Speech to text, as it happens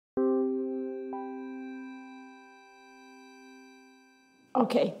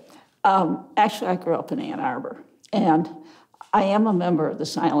Okay. Actually, I grew up in Ann Arbor, and I am a member of the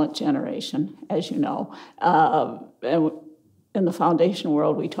silent generation, as you know. And in the foundation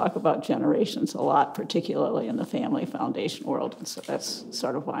world, we talk about generations a lot, particularly in the family foundation world, and so that's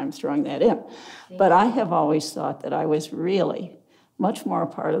sort of why I'm throwing that in. But I have always thought that I was really much more a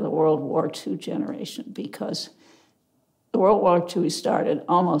part of the World War II generation, because the World War II started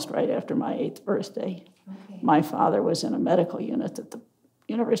almost right after my 8th birthday. Okay. My father was in a medical unit that the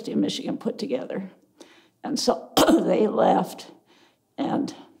University of Michigan put together. And so they left,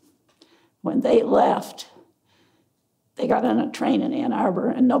 and when they left, they got on a train in Ann Arbor,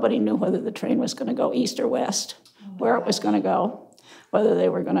 and nobody knew whether the train was going to go east or west, where it was going to go, whether they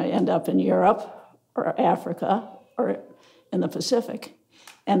were going to end up in Europe or Africa or in the Pacific.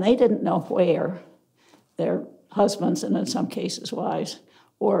 And they didn't know where their husbands, and in some cases wives,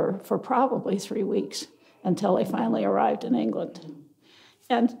 were for probably 3 weeks until they finally arrived in England.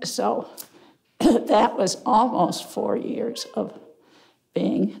 And so that was almost 4 years of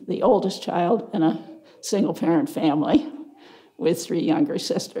being the oldest child in a single-parent family with 3 younger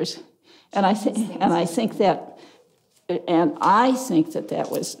sisters. And I think that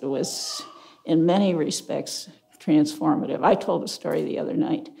was in many respects transformative. I told a story the other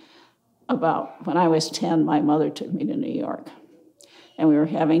night about when I was 10, my mother took me to New York. And we were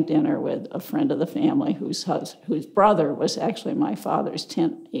having dinner with a friend of the family whose brother was actually my father's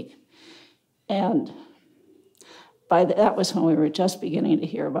tent mate. And that was when we were just beginning to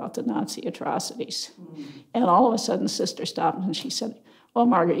hear about the Nazi atrocities. Mm-hmm. And all of a sudden, Sister stopped and she said, "Well,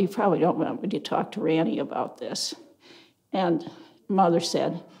 Margaret, you probably don't want me to talk to Ranny about this." And Mother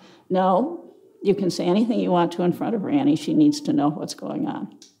said, "No, you can say anything you want to in front of Ranny. She needs to know what's going on."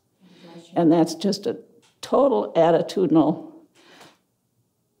 Gotcha. And that's just a total attitudinal.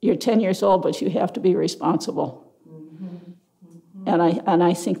 You're 10 years old, but you have to be responsible. Mm-hmm. Mm-hmm. And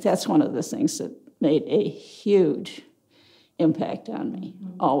I think that's one of the things that made a huge impact on me,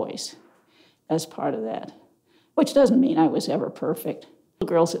 always, as part of that. Which doesn't mean I was ever perfect.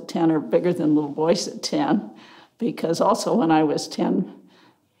 Little girls at 10 are bigger than little boys at 10, because also when I was 10,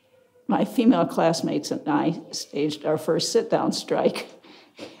 my female classmates and I staged our first sit-down strike.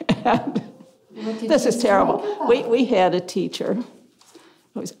 And this is terrible. We had a teacher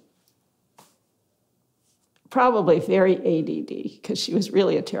who was probably very ADD, because she was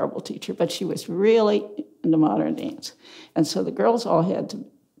really a terrible teacher, but she was really into modern dance. And so the girls all had to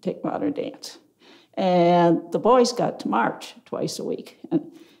take modern dance. And the boys got to march twice a week.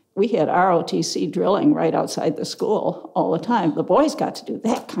 And we had ROTC drilling right outside the school all the time. The boys got to do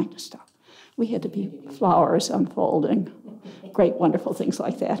that kind of stuff. We had to be flowers unfolding, great, wonderful things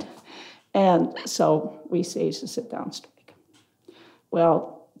like that. And so we staged a sit-down strike.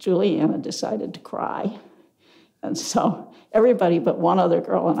 Well, Juliana decided to cry. And so everybody but one other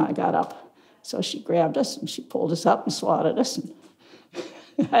girl and I got up. So she grabbed us and she pulled us up and swatted us.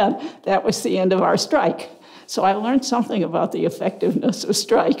 And that was the end of our strike. So I learned something about the effectiveness of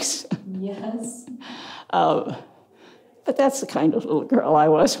strikes. Yes. But that's the kind of little girl I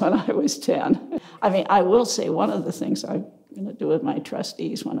was when I was 10. I mean, I will say one of the things I'm going to do with my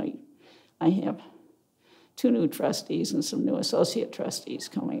trustees when I have 2 new trustees and some new associate trustees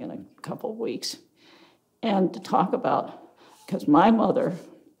coming in a couple of weeks. And to talk about, because my mother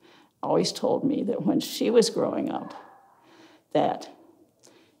always told me that when she was growing up, that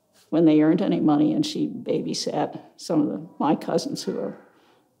when they earned any money and she babysat some of my cousins who are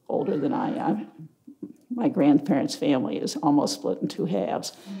older than I am, my grandparents' family is almost split in 2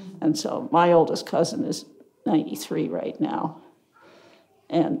 halves. And so my oldest cousin is 93 right now.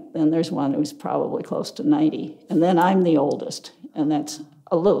 And then there's one who's probably close to 90. And then I'm the oldest, and that's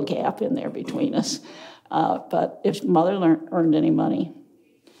a little gap in there between us. But if Mother earned any money,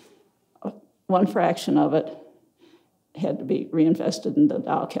 1 fraction of it had to be reinvested in the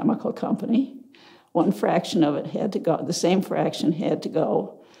Dow Chemical Company. 1 fraction of it had to go, the same fraction had to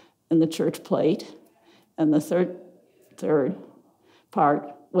go in the church plate, and the third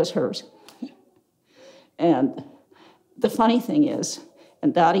part was hers. And the funny thing is,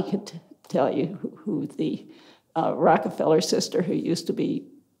 and Dottie could tell you who the Rockefeller sister who used to be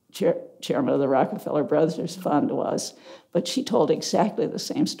chairman of the Rockefeller Brothers Fund was, but she told exactly the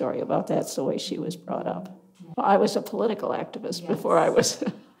same story about that's the way she was brought up. Well, I was a political activist before I was.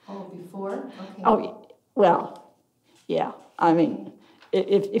 Oh, before? Okay. Oh, well, yeah. I mean,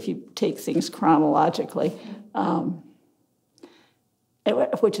 if you take things chronologically,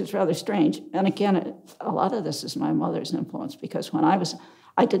 which is rather strange. And again, a lot of this is my mother's influence, because when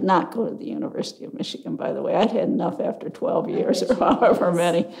I did not go to the University of Michigan, by the way. I'd had enough after 12 years or however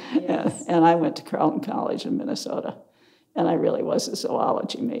many. Yes. And I went to Carleton College in Minnesota. And I really was a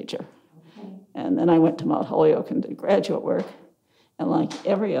zoology major. Okay. And then I went to Mount Holyoke and did graduate work. And like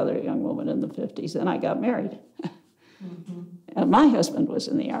every other young woman in the 50s, then I got married. Mm-hmm. And my husband was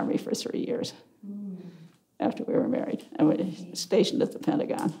in the Army for 3 years Mm. after we were married. And we were stationed at the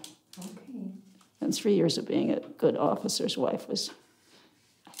Pentagon. Okay. And 3 years of being a good officer's wife was...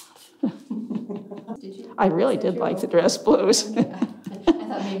 Did you? I really did like the dress blues. I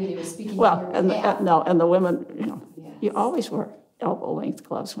thought maybe they were speaking Well, to your and behalf. no, and the women, you know, Yes. you always wore elbow-length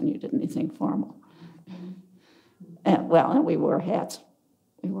gloves when you did anything formal. Mhm. And we wore hats.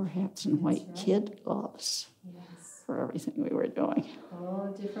 We wore hats and white right. kid gloves Yes. for everything we were doing.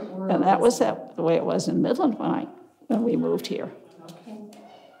 Oh, different world. And that was the way it was in Midland when we moved here. Okay.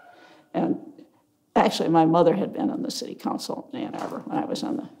 And actually, my mother had been on the city council in Ann Arbor when I was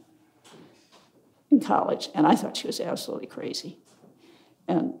in college, and I thought she was absolutely crazy.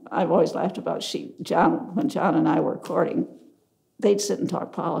 And I've always laughed about when John and I were courting, they'd sit and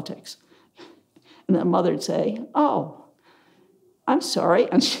talk politics. And then mother'd say, "Oh, I'm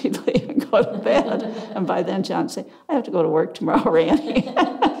sorry," and she'd leave and go to bed. And by then John'd say, "I have to go to work tomorrow, Randy."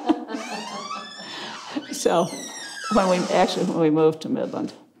 So when we moved to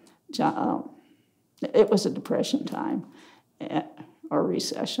Midland, John, it was a depression time or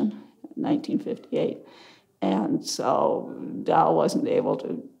recession, 1958. And so Dow wasn't able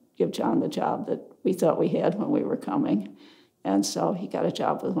to give John the job that we thought we had when we were coming. And so he got a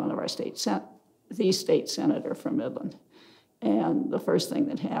job with one of our the state senator from Midland. And the first thing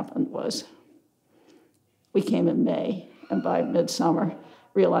that happened was we came in May, and by midsummer,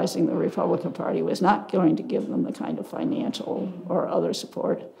 realizing the Republican Party was not going to give them the kind of financial or other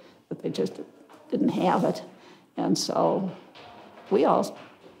support, that they just didn't have it. And so we all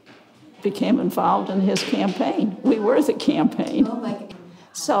became involved in his campaign. We were the campaign. Oh my God.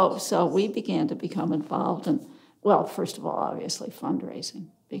 So we began to become involved in, well, first of all, obviously fundraising,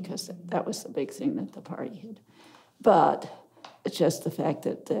 because that was the big thing that the party had. But it's just the fact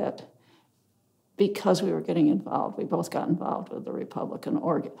that because we were getting involved, we both got involved with the Republican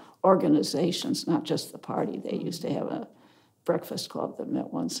organizations, not just the party. They used to have a breakfast club that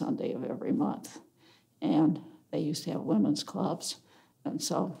met one Sunday of every month. And they used to have women's clubs. And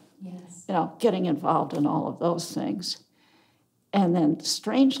so, Yes. you know, getting involved in all of those things. And then,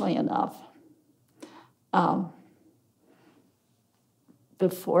 strangely enough,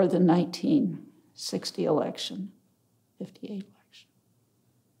 before the 1960 election, 58 election,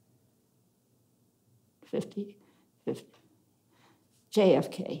 50,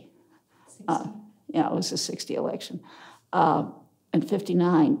 JFK, 60. yeah, it was a 60 election. In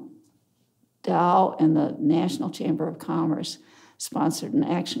 59, Dow and the National Chamber of Commerce sponsored an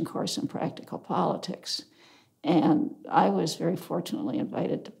action course in practical politics. And I was very fortunately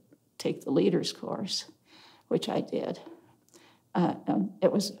invited to take the leaders course, which I did. And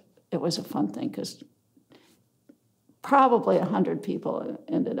it was a fun thing, because probably 100 people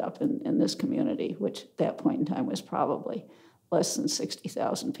ended up in this community, which at that point in time was probably less than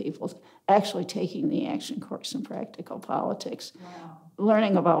 60,000 people, actually taking the action course in practical politics, Wow.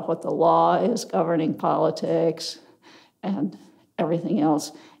 learning about what the law is governing politics and everything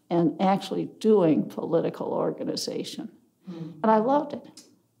else, and actually doing political organization. Mm. And I loved it.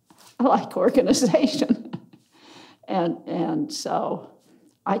 I like organization. and so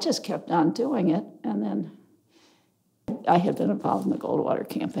I just kept on doing it. And then I had been involved in the Goldwater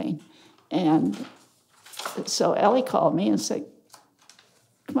campaign. And so Ellie called me and said,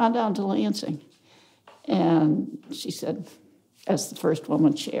 "Come on down to Lansing." And she said, as the first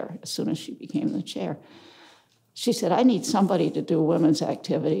woman chair, as soon as she became the chair, she said, "I need somebody to do women's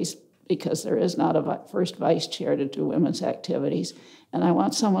activities, because there is not a first vice chair to do women's activities. And I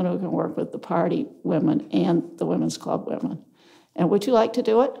want someone who can work with the party women and the women's club women. And would you like to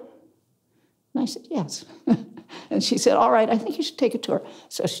do it?" And I said, "Yes." And she said, "All right, I think you should take a tour."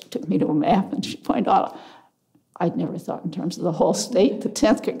 So she took me to a map, and she pointed out, I'd never thought in terms of the whole state. The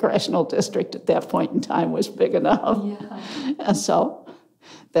 10th congressional district at that point in time was big enough. Yeah. And so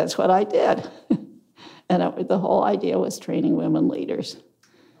that's what I did. And the whole idea was training women leaders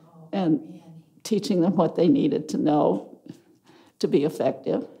and teaching them what they needed to know to be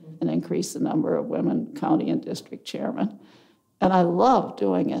effective and increase the number of women county and district chairmen. And I loved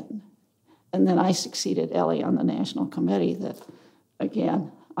doing it. And then I succeeded Ellie on the national committee that,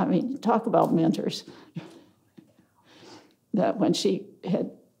 again, I mean, talk about mentors. That when she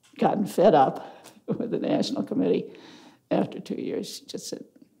had gotten fed up with the national committee after 2 years, she just said,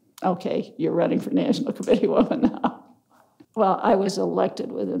 "Okay, you're running for national committee woman now." Well, I was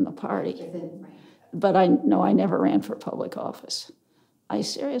elected within the party, but I never ran for public office. I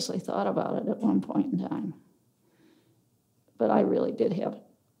seriously thought about it at one point in time. but I really did have,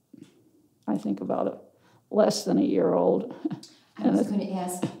 I think, about a less than a year old. I was going to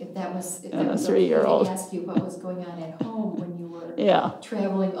ask if that was and a okay 3-year-old. to ask you what was going on at home when you were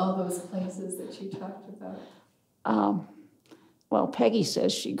traveling all those places that you talked about. Well, Peggy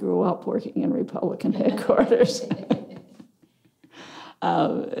says she grew up working in Republican headquarters.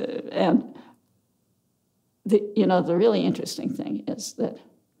 And the really interesting thing is that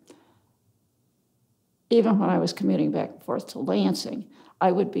even when I was commuting back and forth to Lansing,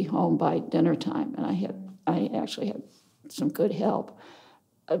 I would be home by dinner time, and I actually had some good help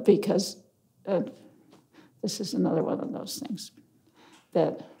because this is another one of those things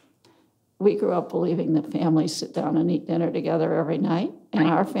that we grew up believing that families sit down and eat dinner together every night, and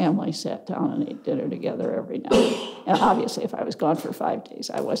our family sat down and ate dinner together every night. And obviously, if I was gone for 5 days,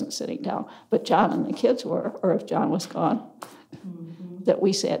 I wasn't sitting down, but John and the kids were, or if John was gone, that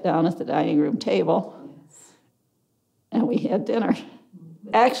we sat down at the dining room table and we had dinner.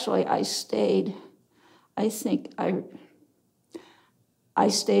 Actually, I stayed on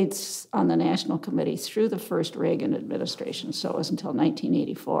the National Committee through the first Reagan administration, so it was until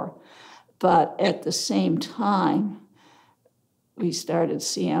 1984. But at the same time, we started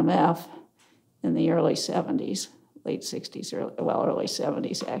CMF in the early 70s, late 60s, early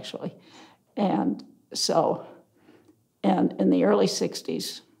 70s, actually. And in the early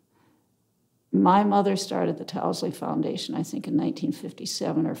 60s, my mother started the Towsley Foundation, I think in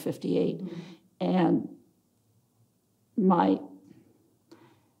 1957 or 58, and my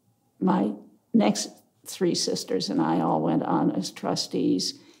next 3 sisters and I all went on as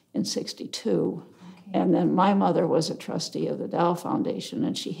trustees in 62. Okay. And then my mother was a trustee of the Dow Foundation,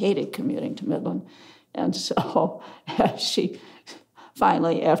 and she hated commuting to Midland. And so she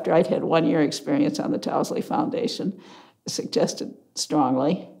finally, after I'd had 1 year experience on the Towsley Foundation, suggested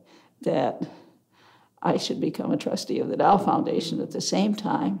strongly that I should become a trustee of the Dow Foundation at the same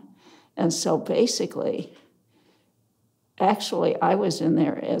time. And so basically, actually, I was in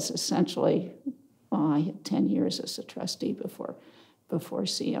there as essentially, well, I had 10 years as a trustee before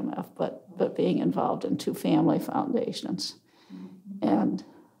CMF, but being involved in 2 family foundations. And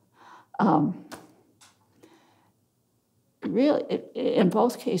really, in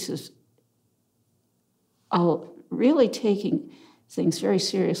both cases, really taking things very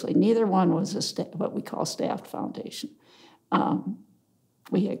seriously. Neither one was what we call staffed foundation.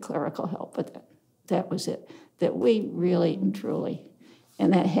 We had clerical help, but that was it. That we really and truly,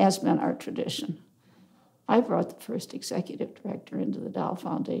 and that has been our tradition. I brought the first executive director into the Dow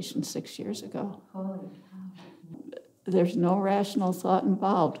Foundation 6 years ago. Holy cow. There's no rational thought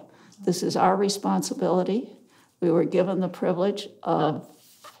involved. This is our responsibility. We were given the privilege of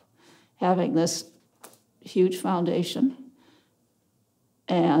having this huge foundation,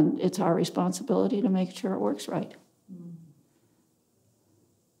 and it's our responsibility to make sure it works right.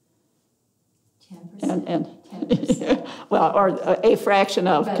 10%. And 10%. well, or a fraction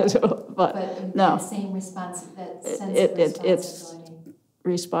of, but no. That same sense of responsibility. It's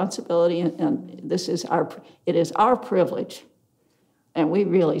responsibility, and this is it is our privilege, and we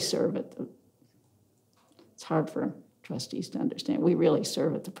really serve it. It's hard for trustees to understand. We really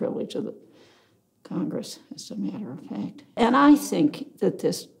serve at the privilege of the Congress, as a matter of fact. And I think that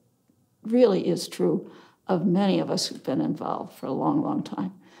this really is true of many of us who've been involved for a long, long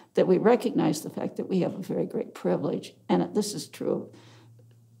time, that we recognize the fact that we have a very great privilege, and this is true of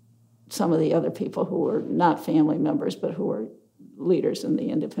some of the other people who are not family members, but who are leaders in the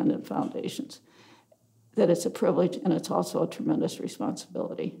independent foundations, that it's a privilege and it's also a tremendous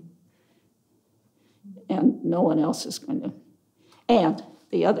responsibility. And no one else is going to. And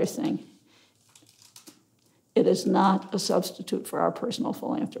the other thing, it is not a substitute for our personal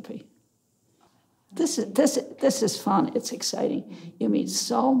philanthropy. This is fun. It's exciting. You meet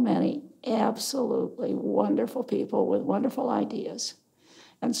so many absolutely wonderful people with wonderful ideas.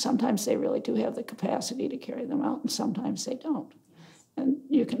 And sometimes they really do have the capacity to carry them out, and sometimes they don't. And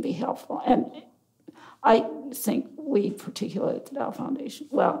you can be helpful. And I think we, particularly at the Dow Foundation,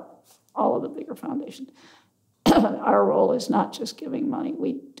 well, all of the bigger foundations, our role is not just giving money.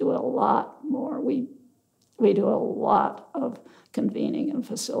 We do a lot more. We do a lot of convening and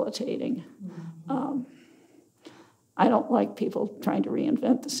facilitating. I don't like people trying to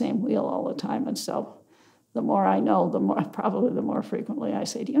reinvent the same wheel all the time, and so the more I know, the more frequently I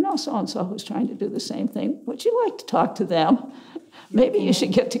say, do you know so-and-so who's trying to do the same thing? Would you like to talk to them? Maybe you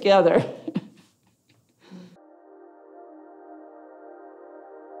should get together.